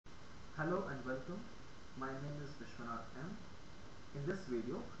Hello and welcome. My name is Vishwanath M. In this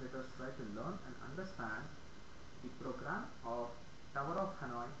video, let us try to learn and understand the program of Tower of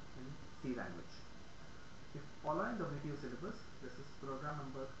Hanoi in C language. If following the video syllabus, this is program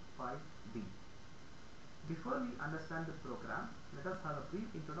number 5B. Before we understand the program, let us have a brief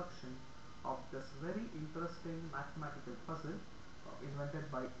introduction of this very interesting mathematical puzzle invented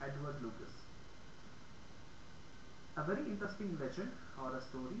by Edward Lucas. A very interesting legend or a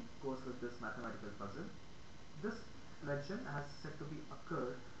story goes with this mathematical puzzle. This legend has said to be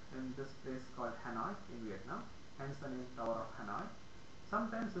occurred in this place called Hanoi in Vietnam, hence the name Tower of Hanoi.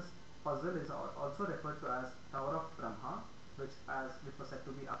 Sometimes this puzzle is also referred to as Tower of Brahma, which was said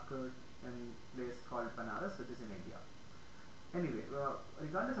to be occurred in a place called Banaras, which is in India. Anyway,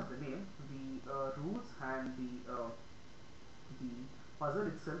 regardless of the name, the rules and the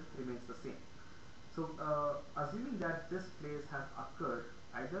puzzle itself remains the same. So, assuming that this place has occurred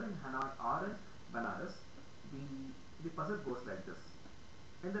either in Hanoi or in Banaras, the puzzle goes like this.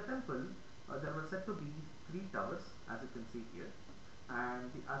 In the temple, there were said to be 3 towers, as you can see here,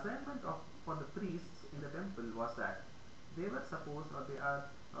 and the assignment for the priests in the temple was that they were supposed, or they are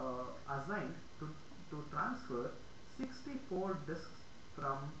assigned to transfer 64 discs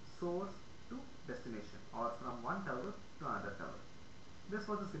from source to destination, or from one tower to another tower. This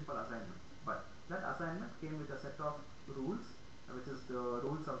was a simple assignment, but that assignment came with a set of rules, which is the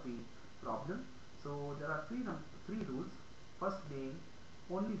rules of the problem. So there are three rules. First being,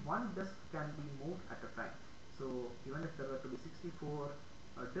 only one disk can be moved at a time. So even if there were to be 64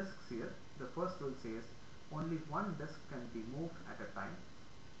 disks here, the first rule says only one disk can be moved at a time.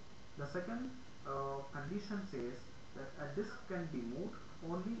 The second condition says that a disk can be moved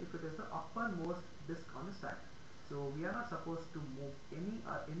only if it is the uppermost disk on the stack. So we are not supposed to move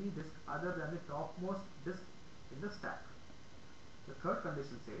any disk other than the topmost disk in the stack. The third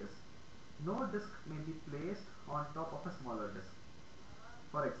condition says no disk may be placed on top of a smaller disk.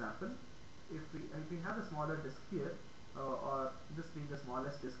 For example, if we have a smaller disk here, or this being the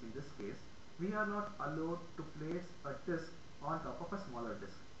smallest disk in this case, we are not allowed to place a disk on top of a smaller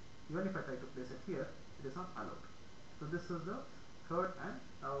disk. Even if I try to place it here, it is not allowed. So this is the third and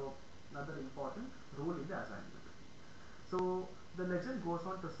another important rule in the assignment. So the legend goes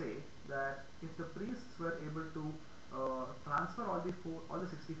on to say that if the priests were able to transfer all the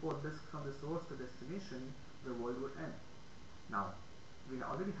 64 disks from the source to destination, the world would end. Now, we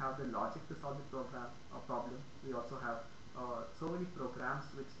already have the logic to solve the problem. We also have so many programs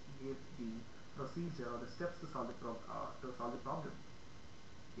which give the procedure or the steps to solve the problem.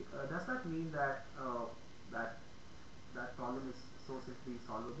 Does that mean that that problem is so simply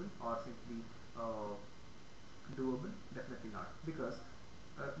solvable or simply doable? Definitely not, because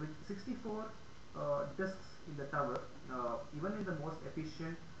with 64 disks in the tower, even in the most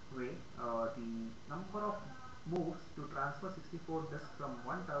efficient way, the number of moves to transfer 64 disks from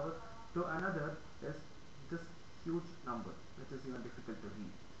one tower to another is this huge number, which is even difficult to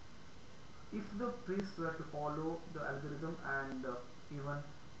read. If the priests were to follow the algorithm and even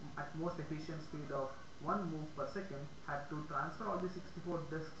at most efficient speed of 1 move per second had to transfer all the 64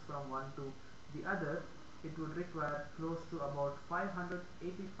 disks from one to the other, it would require close to about 585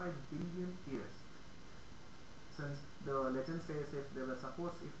 billion years. Since the legend says if they were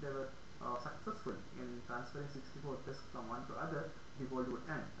successful in transferring 64 disks from one to other, the world would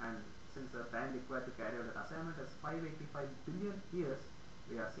end. And since the time required to carry out that assignment is 585 billion years,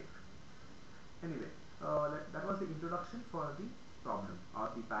 we are safe. Anyway, that was the introduction for the problem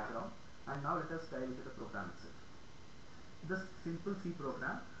or the background, and now let us dive into the program itself. This simple C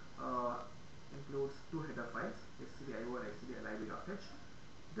program includes 2 header files, stdio and stdio.lib.h.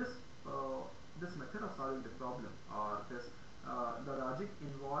 This method of solving the problem, or the logic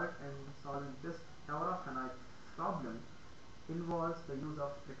involved in solving this Tower of Hanoi problem, involves the use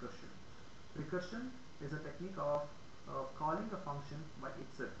of recursion. Recursion is a technique of calling a function by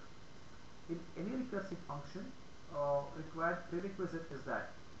itself. In any recursive function, required prerequisite is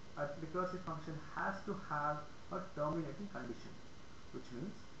that a recursive function has to have a terminating condition, which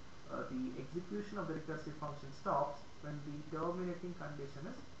means the execution of the recursive function stops when the terminating condition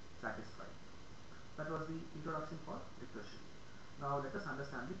is satisfied. That was the introduction for recursion. Now let us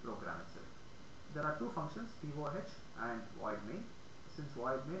understand the program itself. There are 2 functions, voh and void main. Since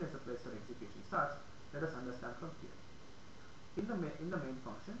void main is the place where execution starts, let us understand from here. In the main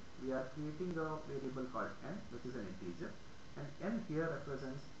function, we are creating a variable called n, which is an integer, and n here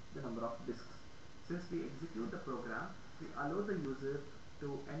represents the number of disks. Since we execute the program, we allow the user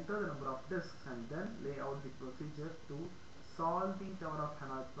to enter the number of disks and then lay out the procedure to solve the Tower of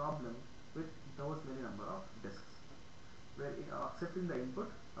Hanoi problem with those many number of disks. we're accepting the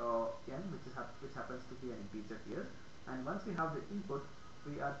input n, which happens to be an integer here, and once we have the input,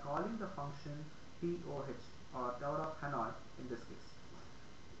 we are calling the function TOH, or Tower of Hanoi in this case.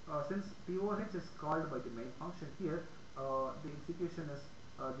 Since TOH is called by the main function here, the execution is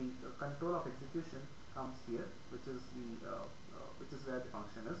the control of execution comes here, which is where the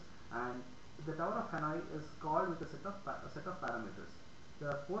function is, and the Tower of Hanoi is called with a set of parameters. There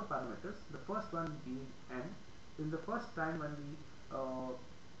are 4 parameters. The first one being n. In the first time when the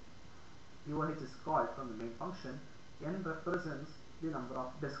TOH is called from the main function, n represents the number of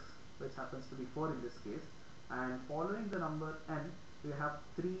disks, which happens to be 4 in this case, and following the number n, we have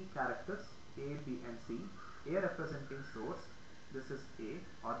 3 characters A, B and C. A representing source, this is A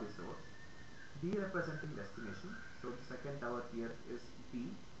or the source. B representing destination, so the second tower here is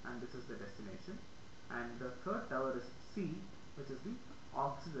B and this is the destination, and the third tower is C, which is the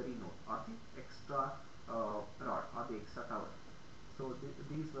auxiliary node or the extra rod or the extra tower. So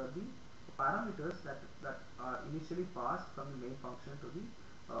these were the parameters that are initially passed from the main function to the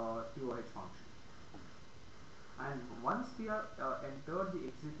TOH function. And once we have entered the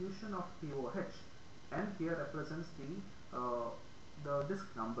execution of TOH, n here represents the disk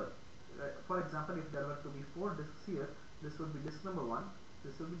number. For example, if there were to be 4 disks here, this would be disk number 1,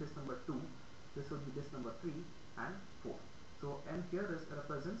 this would be disk number 2, this would be disk number 3 and 4. So n here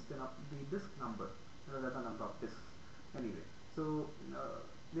represents the disk number rather than number of disks. Anyway, so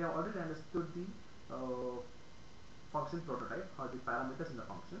we have already understood the function prototype or the parameters in the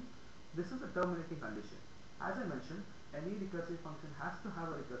function. This is the terminating condition. As I mentioned, any recursive function has to have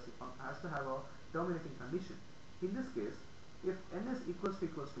a terminating condition. In this case, if n is equals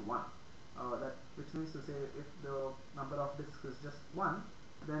to 1, which means to say if the number of disks is just 1,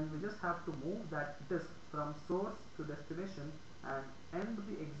 then we just have to move that disk from source to destination and end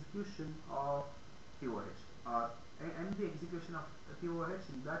the execution of TOH, or end the execution of TOH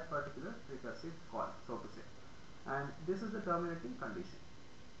in that particular recursive call, so to say. And this is the terminating condition,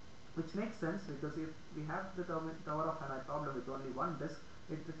 which makes sense because if we have the Tower of Hanoi problem with only 1 disk,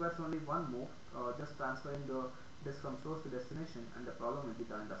 it requires only 1 move, just transferring the disk from source to destination, and the problem will be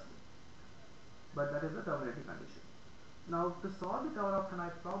done dusted. But that is the terminating condition. Now, to solve the Tower of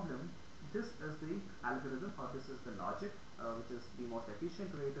Hanoi problem, this is the algorithm, or this is the logic, which is the most efficient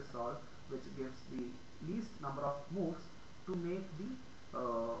way to solve, which gives the least number of moves to make the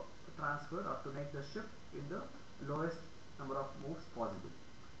transfer or to make the shift in the lowest number of moves possible.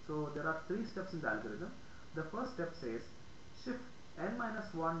 So there are 3 steps in the algorithm. The first step says shift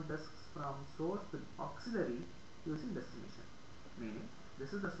n-1 disks from source to auxiliary using destination, meaning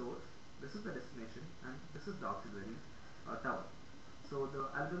this is the source, this is the destination, and this is the auxiliary tower. So the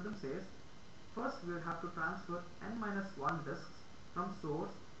algorithm says first we will have to transfer n-1 disks from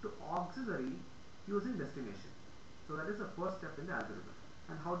source to auxiliary using destination. So that is the first step in the algorithm.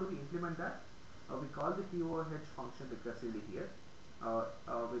 And how do we implement that? We call the TOH function recursively here,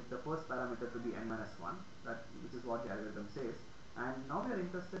 with the first parameter to be n-1, which is what the algorithm says. And now we are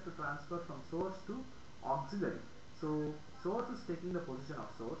interested to transfer from source to auxiliary. So source is taking the position of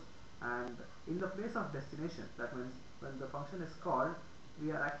source, and in the place of destination, that means when the function is called,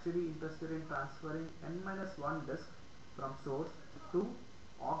 we are actually interested in transferring n-1 disk from source to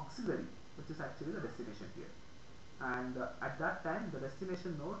auxiliary, which is actually the destination here. And at that time, the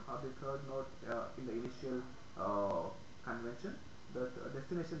destination node or the third node in the initial convention, the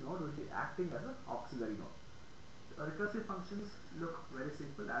destination node will be acting as an auxiliary node. Recursive functions look very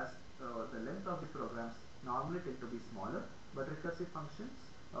simple, as the length of the programs normally tend to be smaller, but recursive functions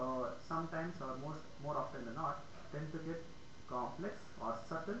sometimes, or more often than not, tend to get complex or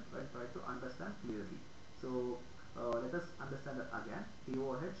subtle when tried to understand clearly. So let us understand that again.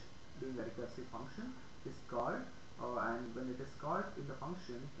 TOH being a recursive function is called, and when it is called in the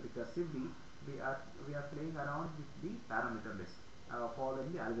function recursively, we are playing around with the parameter list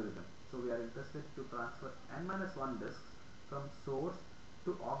following the algorithm. So we are interested to transfer n-1 disks from source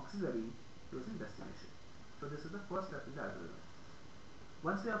to auxiliary using destination. So this is the first step in the algorithm.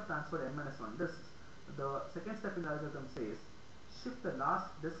 Once we have transferred n-1 disks, the second step in the algorithm says shift the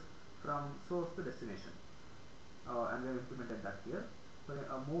last disk from source to destination, and we have implemented that here. So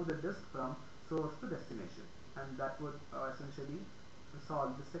move the disk from source to destination, and that would essentially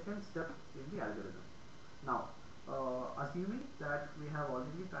solve the second step in the algorithm. Now, assuming that we have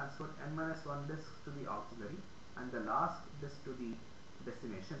already transferred n-1 disks to the auxiliary and the last disk to the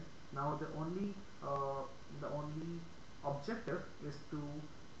destination, now the only objective is to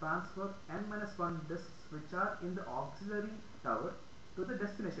transfer n-1 disks which are in the auxiliary tower to the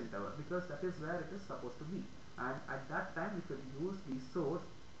destination tower, because that is where it is supposed to be, and at that time we could use the source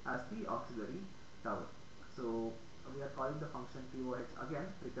as the auxiliary tower. So we are calling the function TOH again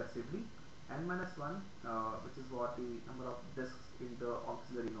recursively. N minus 1, which is what the number of disks in the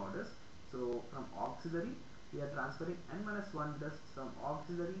auxiliary node is. So from auxiliary, we are transferring N minus 1 disks from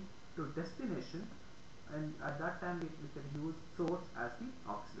auxiliary to destination, and at that time we can use source as the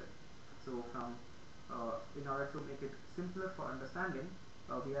auxiliary. So from in order to make it simpler for understanding,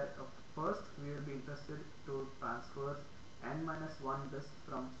 first we will be interested to transfer N minus 1 disk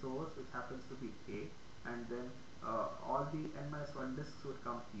from source, which happens to be A, and then all the N minus 1 disks would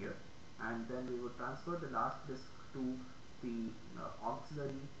come here, and then we would transfer the last disk to the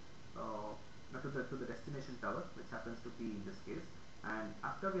auxiliary to the destination tower, which happens to be in this case. And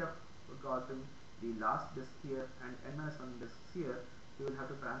after we have gotten the last disk here and N minus 1 disks here, we will have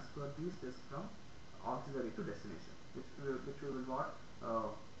to transfer these disks from auxiliary to destination, which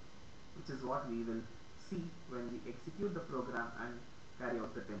is what we will see when we execute the program and carry out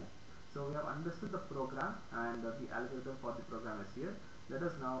the demo. So we have understood the program, and the algorithm for the program is here. Let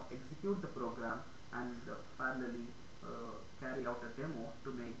us now execute the program and parallelly carry out a demo to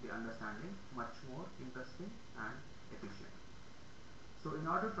make the understanding much more interesting and efficient. So in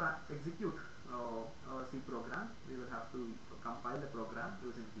order to execute a C program, we will have to compile the program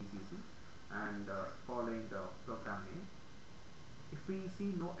using GCC and following the program name. If we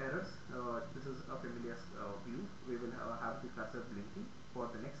see no errors, this is a familiar view. We will have the cursor blinking for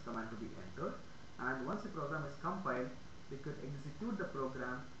the next command to be entered, and once the program is compiled, we could execute the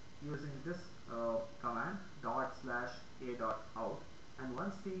program using this command ./a.out, and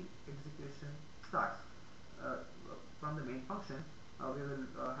once the execution starts from the main function, we will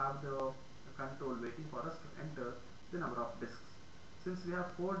have the control waiting for us to enter the number of disks. Since we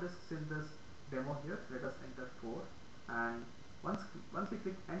have 4 disks in this demo here, let us enter 4, and once we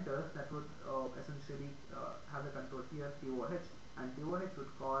click enter, that would essentially have the control here TOH, and TOH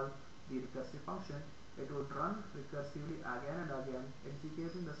would call the recursive function. It would run recursively again and again,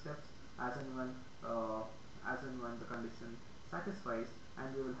 executing the steps as and when the condition satisfies,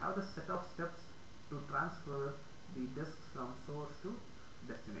 and we will have the set of steps to transfer the disks from source to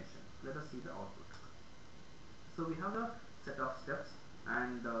destination. Let us see the output. So we have a set of steps,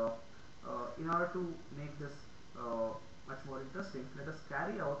 and in order to make this much more interesting, let us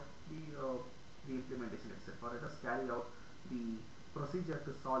carry out the implementation itself, or let us carry out the procedure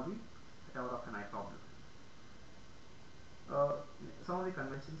to solve the Tower of Hanoi problem. Some of the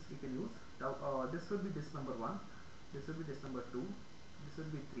conventions we can use. This will be disk number 1, this will be disk number 2, this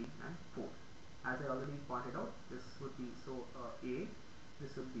will be 3 and 4. As I already pointed out, this would be A,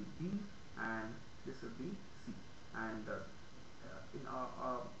 this will be B, and this will be C. And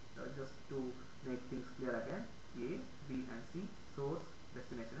just to make things clear again, A, B and C, source,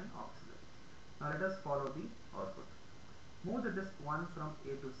 destination and auxiliary. Now let us follow the output. Move the disk 1 from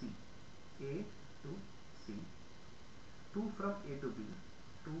A to C, A to C, 2 from A to B,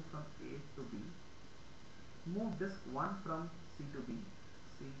 2 from A to B. Move disk 1 from C to B,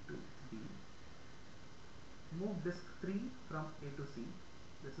 C to B. Move disk 3 from A to C.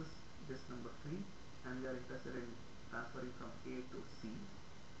 This is disk number 3, and we are interested in transferring from A to C.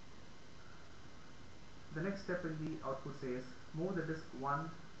 The next step in the output says move the disk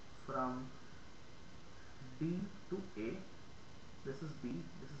 1 from B to A. This is B,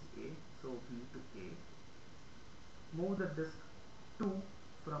 this is A, so B to A. Move the disk 2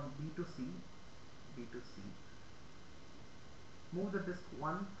 from B to C, B to C. Move the disk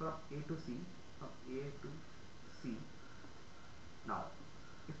 1 from A to C, from A to C. Now,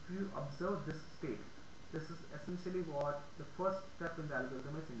 if you observe this state, this is essentially what the first step in the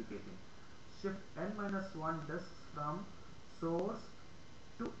algorithm is indicating. Shift n-1 disks from source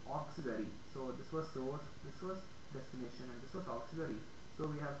to auxiliary. So this was source, this was destination, and this was auxiliary. So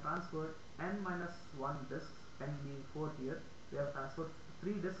we have transferred n-1 disks, n being 4 here. We have transferred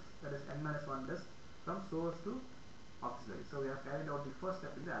 3 disks, that is n-1 disks, from source to auxiliary. So we have carried out the first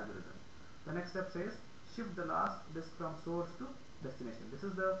step in the algorithm. The next step says shift the last disk from source to destination. This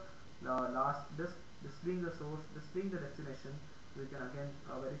is the last disk, this being the source, this being the destination. We can again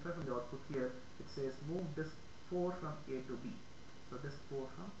verify from the output here. It says move disk 4 from A to B. So disk 4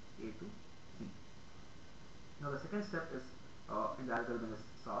 from A to B. Now the second step is in the algorithm is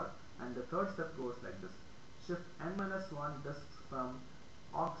solved, and the third step goes like this. Shift n-1 disks from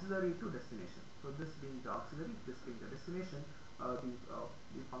auxiliary to destination. So this being the auxiliary, this being the destination,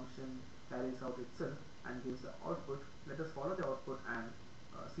 the function carries out itself and gives the output. Let us follow the output and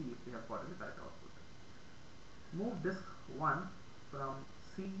see if we have gotten the correct output. Move disk 1 from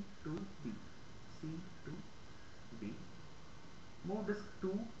C to B, C to B. Move disk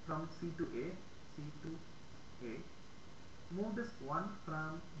 2 from C to A, C to A. Move disk 1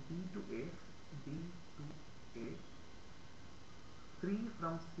 from B to A, B to A. 3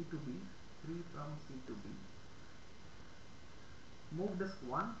 from C to B, 3 from C to B. Move disk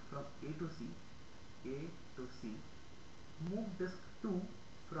 1 from A to C, A to C. Move disk 2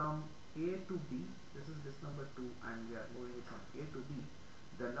 from A to B, this is disk number 2 and we are moving it from A to B.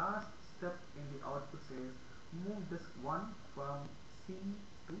 The last step in the output says move disk 1 from C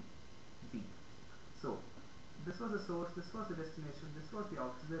to D. So this was the source, this was the destination, this was the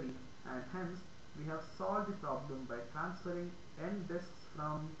auxiliary, and hence we have solved the problem by transferring n disks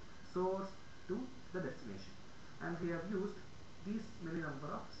from source to the destination, and we have used these many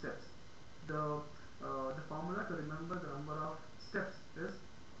number of steps. The formula to remember the number of steps is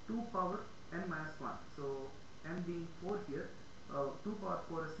 2 power n minus 1. So n being 4 here, 2 power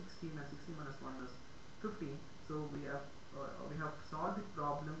 4 is 16 and 16 minus 1 is 15. So we have solved the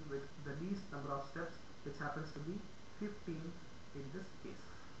problem with the least number of steps, which happens to be 15 in this case.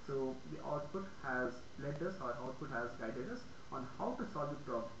 So the output has led us, or output has guided us on how to solve the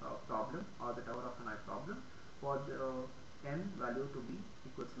problem, or the Tower of Hanoi problem, for the n value to be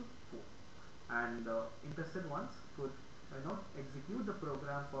equals to 4. And interested ones could execute the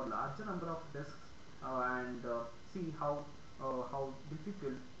program for larger number of disks and see how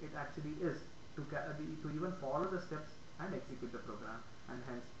difficult it actually is to even follow the steps and execute the program, and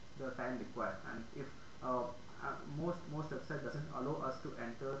hence the time required. And if most website doesn't allow us to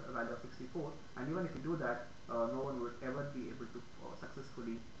enter a value of 64, and even if you do that, no one would ever be able to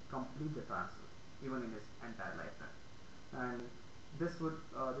successfully complete the transfer, even in his entire lifetime. And this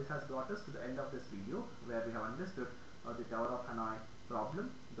has brought us to the end of this video, where we have understood the Tower of Hanoi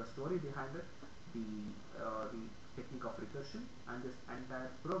problem, the story behind it, the technique of recursion, and this entire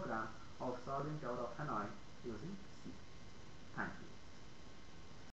program of solving Tower of Hanoi using C. Thank you.